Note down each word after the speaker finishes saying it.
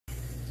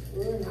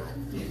We're not.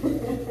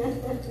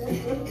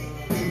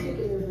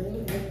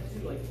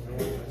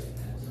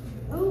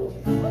 Oh,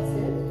 that's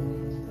good.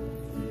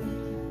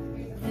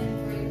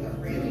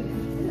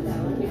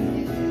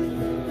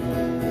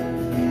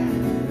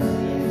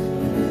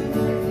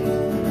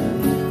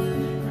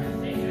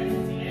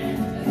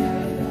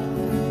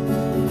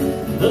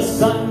 The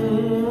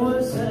sun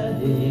was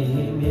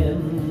setting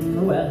in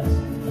the west.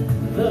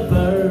 The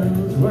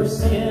birds were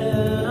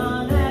singing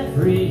on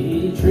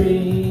every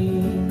tree.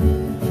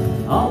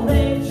 All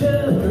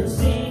nature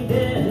seemed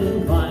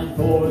inclined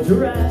for to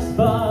rest,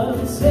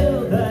 but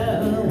still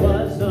there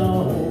was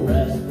no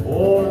rest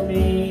for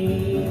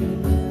me.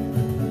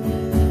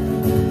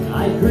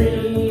 I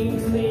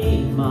grieved to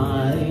leave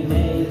my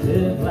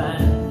native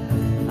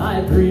land.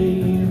 I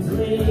grieved to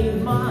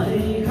leave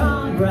my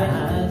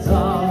comrades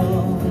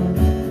all,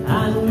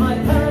 and my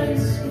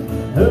parents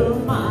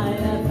whom I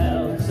have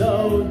held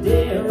so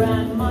dear,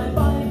 and my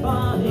bonny,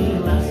 bonny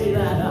lassie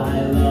that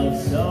I love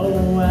so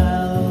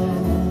well.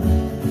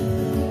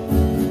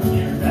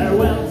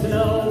 Farewell to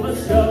Nova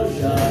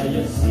Scotia,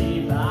 you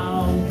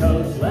sea-bound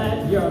coast.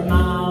 Let your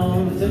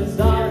mountains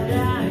dark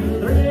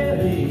and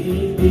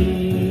dreary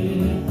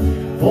be.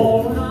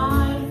 For when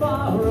I'm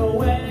far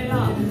away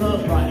on the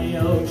briny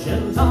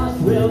ocean tossed,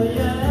 will you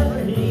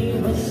ever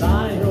heave a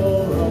sigh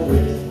or a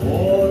wish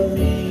for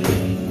me?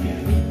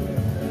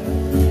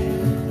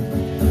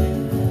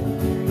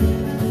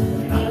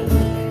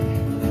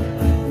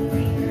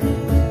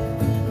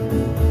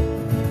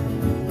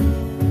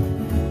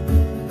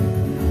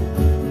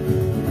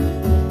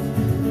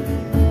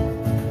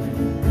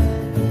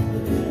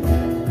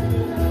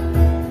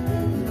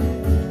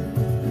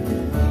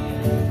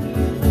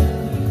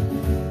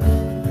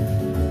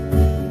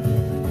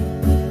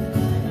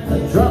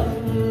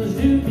 Drums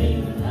do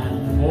beat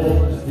and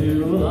horns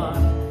do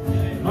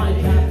alarm. My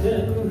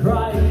captain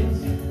cries,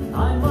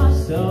 I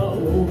must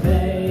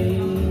obey.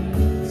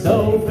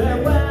 So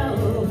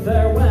farewell,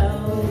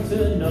 farewell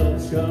to Nova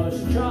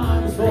Scotia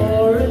charms,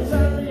 for it's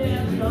early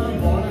in the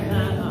morning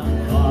and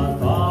I'm far,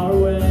 far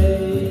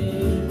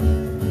away.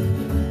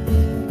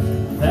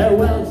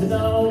 Farewell to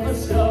Nova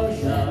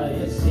Scotia,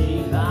 you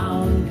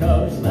sea-bound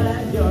coast.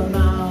 Let your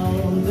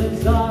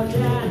mountains dark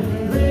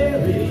and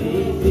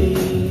dreary be.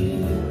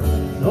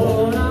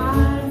 Lord,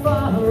 I'm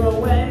far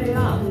away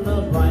on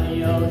the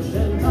briny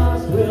ocean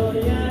tossed. Will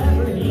you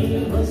ever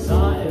heave a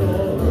sigh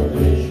or a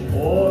wish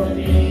for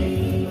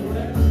me?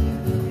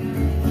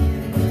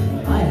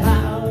 I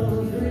have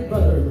 3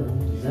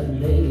 brothers and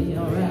they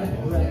are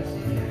at rest.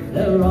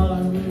 Their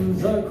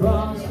arms are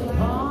crossed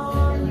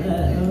upon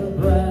their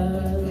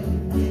breast.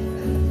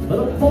 But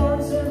a poor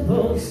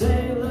simple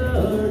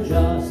sailor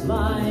just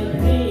like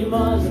me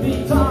must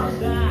be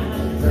tossed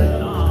and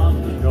driven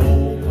on the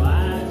cold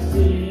black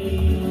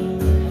sea.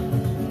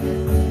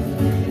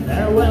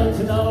 Farewell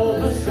to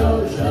Nova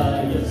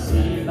Scotia, you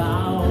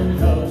sea-bound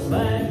coast.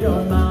 Let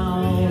your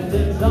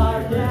mountains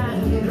dark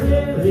and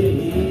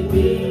dreary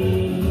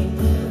be.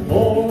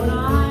 For when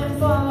I'm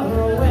far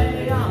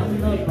away on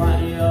the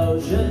briny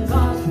ocean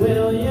tossed,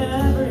 will you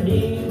ever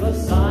heave a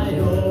sigh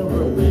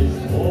or a wish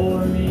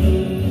for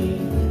me?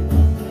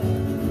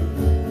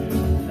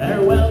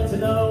 Farewell to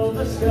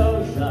Nova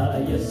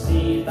Scotia, you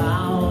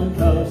sea-bound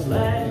coast.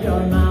 Let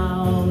your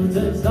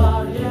mountains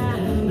dark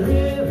and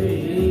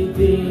dreary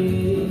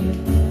be.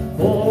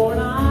 For when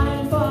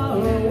I'm far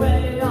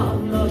away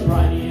on the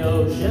briny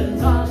ocean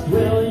tossed,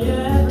 will you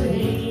ever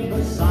heave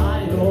a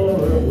sigh or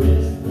a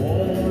wish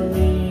for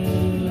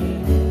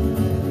me?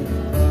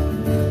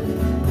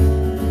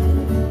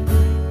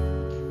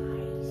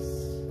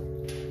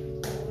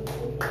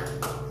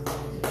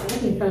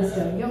 Thank you,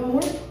 Fresco.